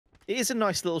It is a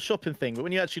nice little shopping thing, but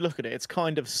when you actually look at it, it's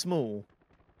kind of small.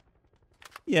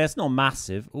 Yeah, it's not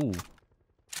massive. Ooh.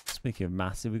 Speaking of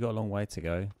massive, we've got a long way to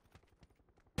go.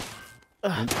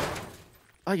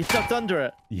 Oh, you ducked under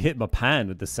it. You hit my pan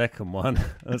with the second one.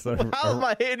 That's like How am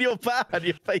I hitting your pan?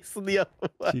 You're facing the other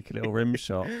way. cheeky little rim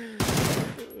shot.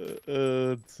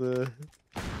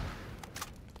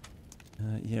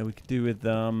 Yeah, we could do with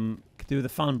the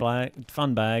fun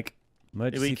bag.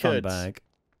 Emergency fun bag.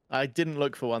 I didn't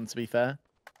look for one, to be fair.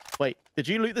 Wait, did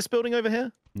you loot this building over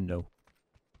here? No.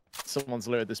 Someone's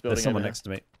looted this building. There's someone over next to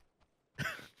me.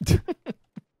 I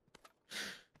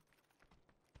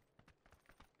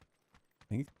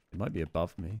think it might be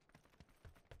above me.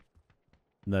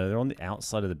 No, they're on the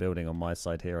outside of the building on my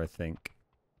side here, I think.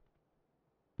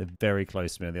 They're very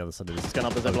close to me on the other side of this. It's going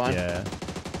up the zip line? Yeah.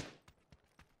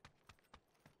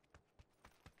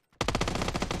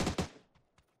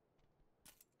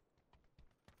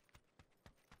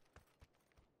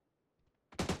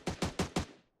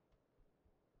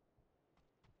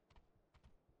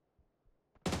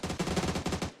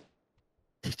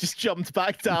 He just jumped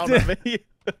back down at me.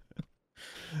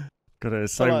 God, it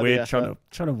was so weird trying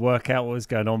to work out what was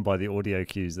going on by the audio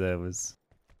cues there was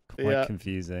quite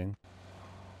confusing.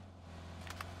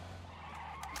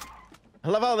 I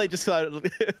love how they just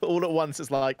all at once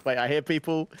it's like, wait, I hear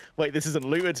people. Wait, this isn't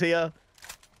looted here.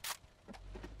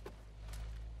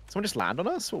 Someone just land on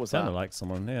us? What was that? Sounded like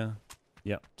someone, yeah.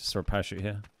 Yep, just saw a parachute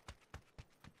here.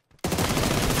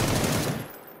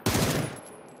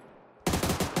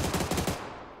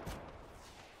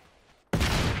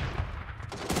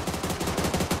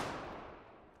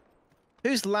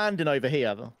 Who's landing over here?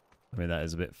 I mean, that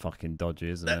is a bit fucking dodgy,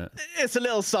 isn't it? It's a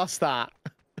little sus, that.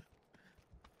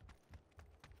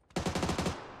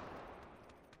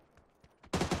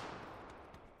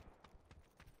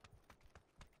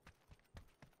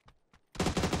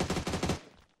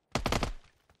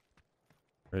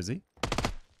 Where is he?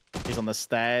 He's on the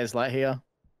stairs, like here.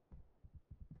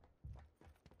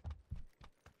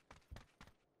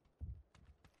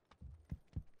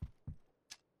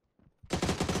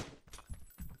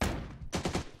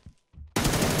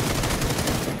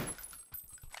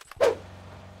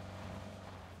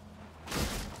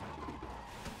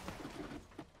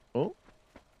 Oh.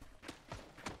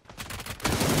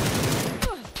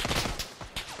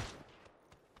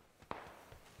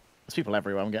 There's people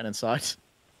everywhere. I'm getting inside.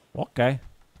 Okay.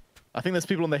 I think there's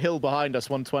people on the hill behind us,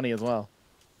 120 as well.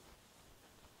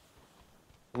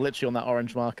 Literally on that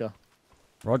orange marker.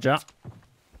 Roger.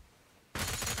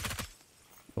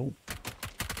 Oh.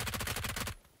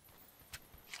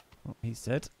 Oh, he's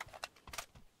dead.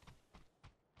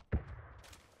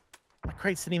 My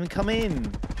crates didn't even come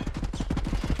in.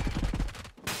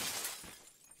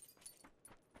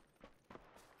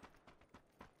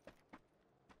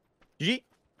 GG.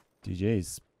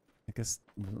 GG's. I guess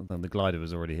the glider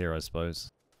was already here, I suppose.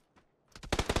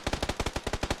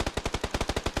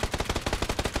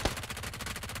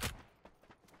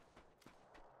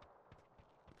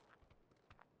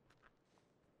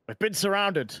 We've been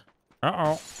surrounded.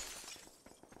 Uh-oh.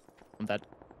 I'm dead.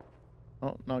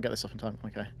 Oh, no, I'll get this off in time.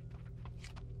 Okay.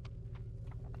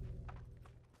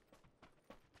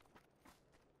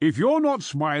 If you're not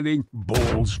smiling,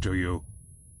 balls to you.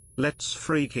 Let's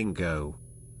freaking go.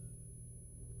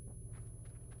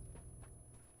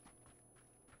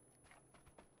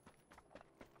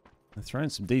 They're throwing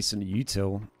some decent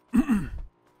util. I've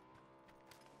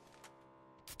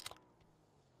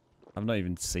not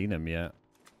even seen him yet.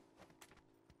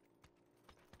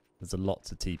 There's a lot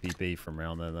to TPB from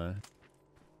around there, though.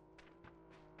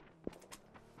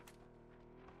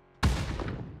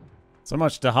 So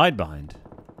much to hide behind.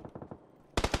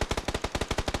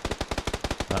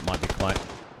 That might be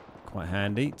quite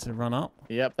handy to run up.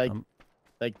 Yep,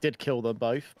 they did kill them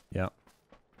both. Yeah.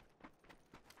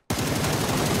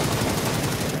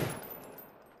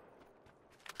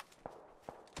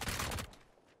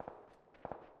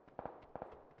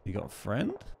 You got a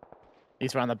friend?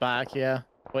 He's around the back, yeah.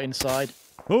 Or inside.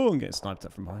 Oh, I'm getting sniped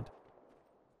at from behind.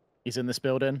 He's in this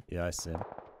building. Yeah, I see him.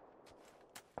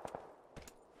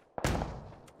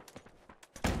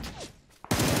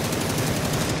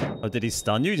 Oh, did he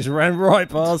stun you? He just ran right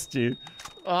past you.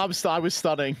 Oh, I was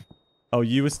stunning. Oh,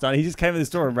 you were stunning. He just came in this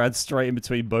door and ran straight in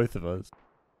between both of us.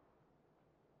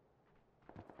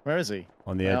 Where is he?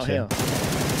 On the edge here.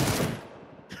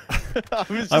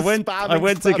 I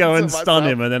went to go and stun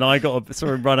him, and then saw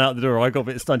him run out the door. I got a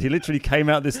bit stunned. He literally came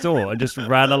out this door and just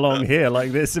ran along here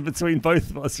like this in between both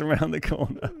of us around the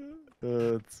corner.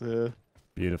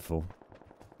 Beautiful.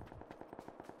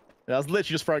 Yeah, I was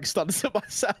literally just throwing stuns at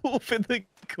myself in the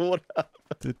corner.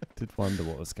 Did wonder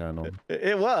what was going on.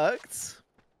 It worked.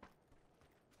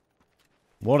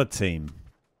 What a team.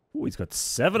 Oh, he's got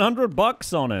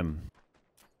 $700 on him.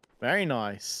 Very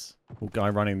nice. Cool guy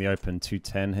running the open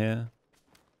 210 here.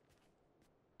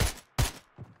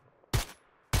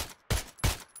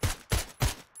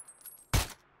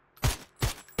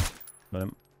 Got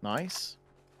him. Nice.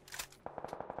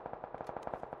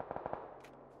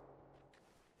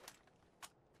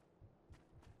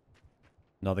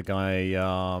 Another guy,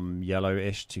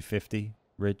 yellowish, 250,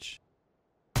 ridge.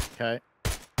 Okay.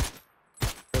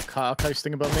 The car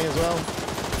coasting above me as well.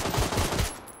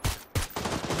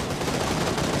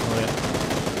 Oh,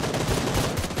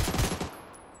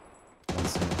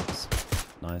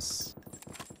 yeah. Nice.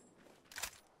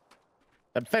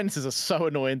 And fences are so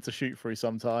annoying to shoot through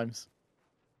sometimes.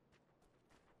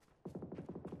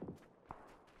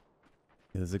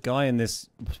 There's a guy in this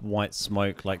white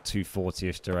smoke, like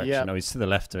 240-ish direction. Yep. Oh, he's to the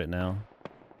left of it now.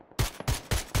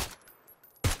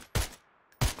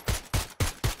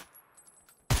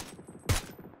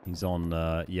 He's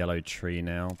on yellow tree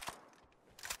now.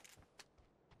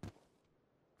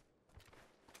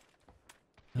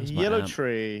 There's my Yellow amp.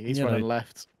 tree. He's Yellow- running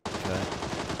left. Okay.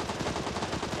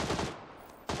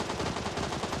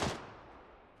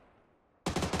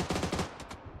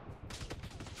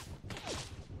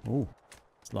 Ooh,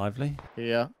 it's lively.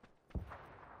 Yeah.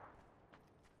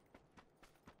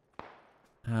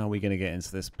 How are we going to get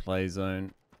into this play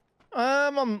zone?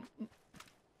 I'm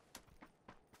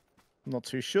not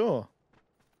too sure.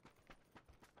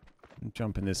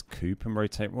 Jump in this coupe and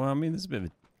rotate. Well, I mean, there's a bit of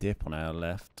a dip on our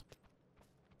left.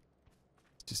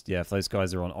 Just, yeah, if those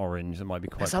guys are on orange, it might be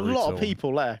quite There's brutal. a lot of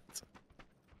people left.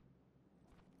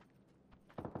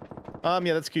 Yeah,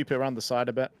 let's keep it around the side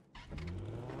a bit.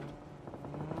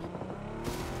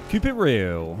 Keep it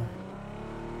real.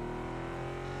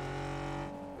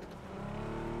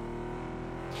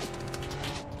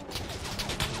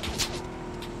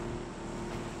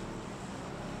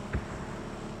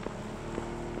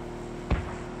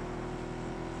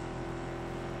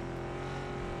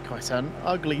 Quite an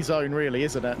ugly zone, really,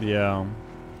 isn't it? Yeah.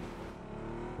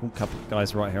 A couple of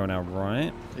guys right here on our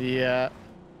right. Yeah.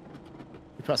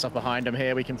 We put ourselves behind them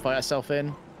here. We can fight ourselves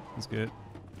in. That's good.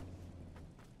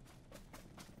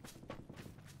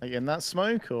 Are you in that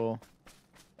smoke, or?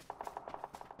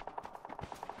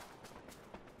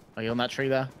 Are you on that tree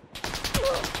there?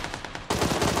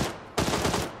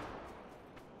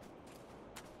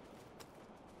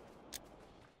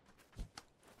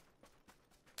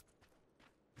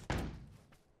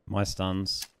 My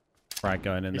stuns. Frag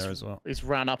going in there as well. He's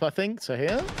ran up, I think, to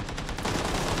here.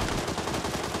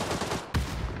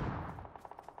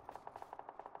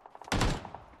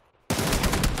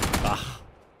 Ah.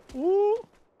 Woo.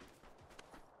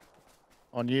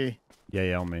 On you. Yeah,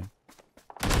 yeah, on me.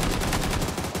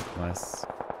 Nice.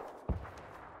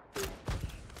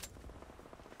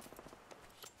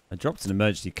 I dropped an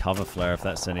emergency cover flare if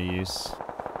that's any use.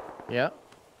 Yeah.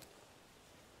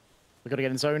 We've got to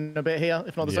get in zone a bit here.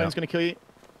 If not, the Yeah. zone's going to kill you.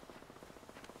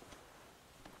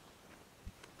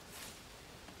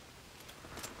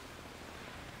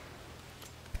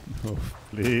 Oh,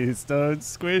 please don't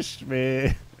squish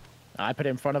me. I put it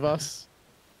in front of us.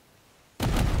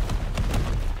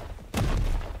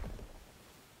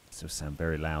 Still sound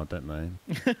very loud, don't they?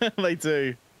 They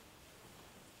do.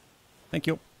 Thank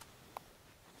you.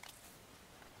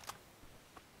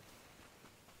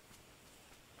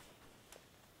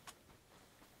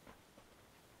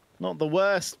 Not the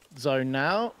worst zone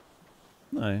now.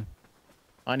 No.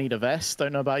 I need a vest.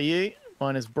 Don't know about you.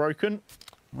 Mine is broken.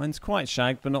 Mine's quite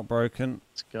shagged, but not broken.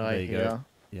 This guy There you here. go.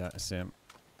 Yeah, I see him.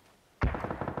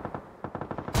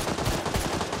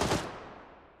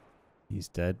 He's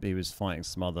dead, but he was fighting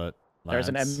some other lads.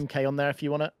 There's an MK on there if you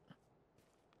want it.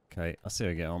 Okay, I'll see how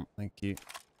I get on. Thank you.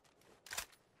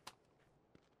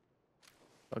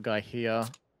 Got a guy here.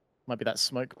 Might be that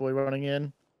smoke boy running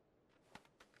in.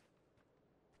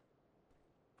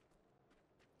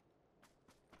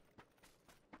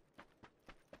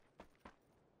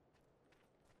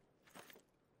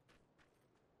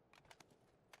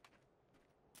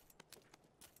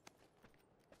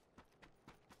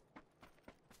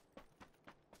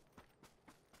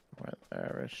 Right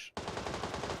there-ish.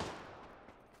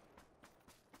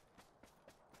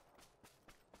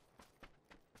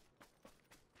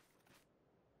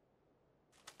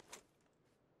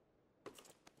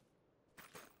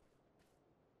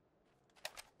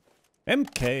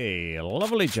 MK,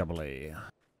 lovely jubbly.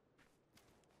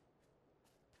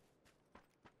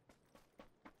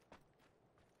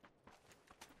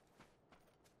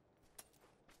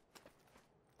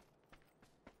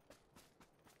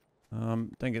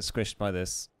 Don't get squished by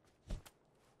this.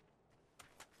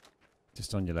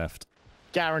 Just on your left.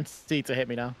 Guaranteed to hit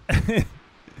me now.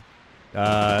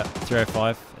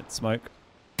 305 at smoke.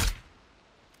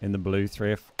 In the blue,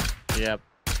 305. Yep.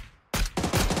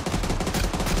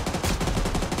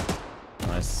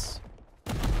 Nice.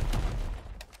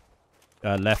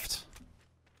 Left.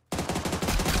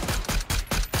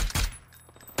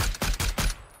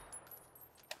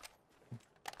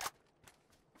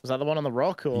 Was that the one on the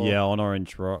rock? Or? Yeah, on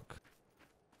orange rock.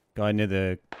 Guy near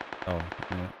the... Oh,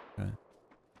 yeah. Okay.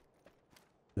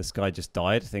 This guy just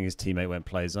died. I think his teammate went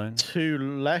play zone. 2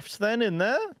 left then in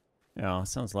there? Yeah,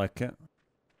 sounds like it.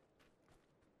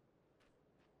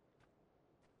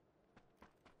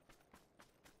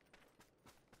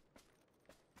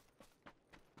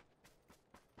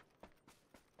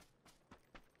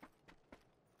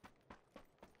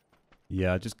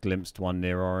 Yeah, I just glimpsed one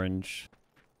near orange.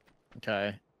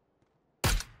 Okay.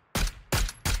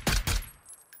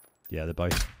 Yeah, they're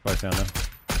both down there.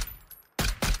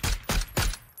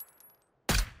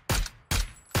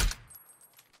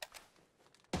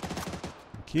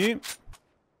 Thank you.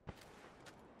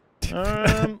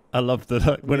 I love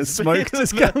the when a smoke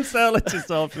just comes out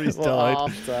just after he's died.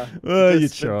 After. Well, you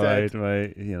Just been tried, dead.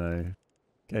 mate. You know,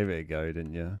 gave it a go,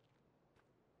 didn't you?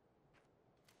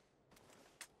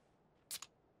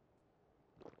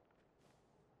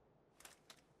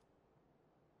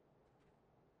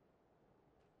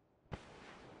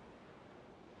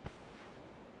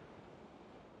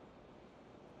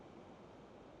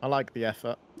 I like the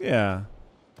effort. Yeah.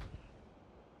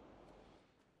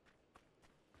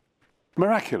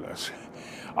 Miraculous.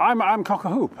 I'm cock a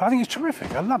hoop. I think it's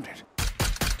terrific. I loved it.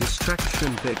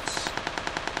 Distraction bits.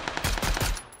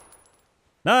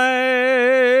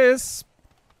 Nice.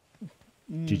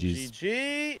 GG's.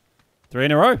 GG. 3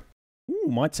 in a row. Ooh,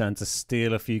 my turn to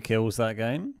steal a few kills that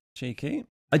game. Cheeky.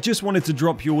 I just wanted to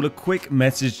drop you all a quick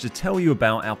message to tell you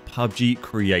about our PUBG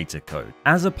creator code.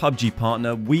 As a PUBG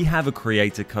partner, we have a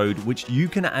creator code which you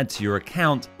can add to your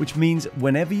account, which means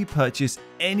whenever you purchase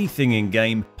anything in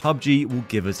game, PUBG will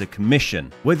give us a commission.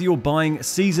 Whether you're buying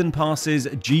season passes,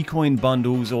 G-Coin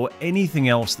bundles, or anything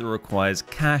else that requires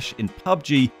cash in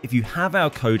PUBG, if you have our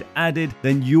code added,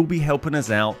 then you'll be helping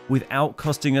us out without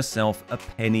costing yourself a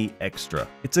penny extra.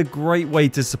 It's a great way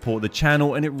to support the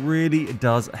channel, and it really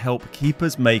does help keep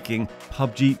us making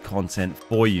PUBG content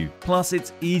for you. Plus,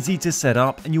 it's easy to set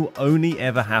up and you'll only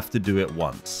ever have to do it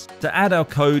once. To add our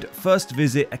code, first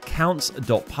visit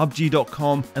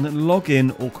accounts.pubg.com and then log in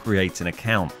or create an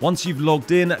account. Once you've logged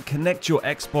in, connect your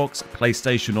Xbox,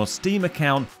 PlayStation or Steam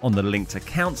account on the linked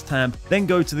accounts tab, then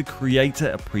go to the Creator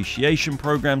Appreciation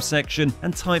Program section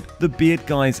and type the Beard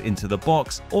Guys into the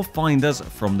box or find us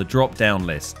from the drop-down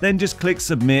list. Then just click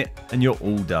submit and you're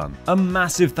all done. A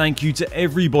massive thank you to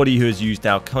everybody who has used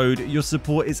our code. Your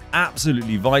support is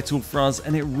absolutely vital for us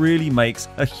and it really makes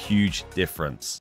a huge difference.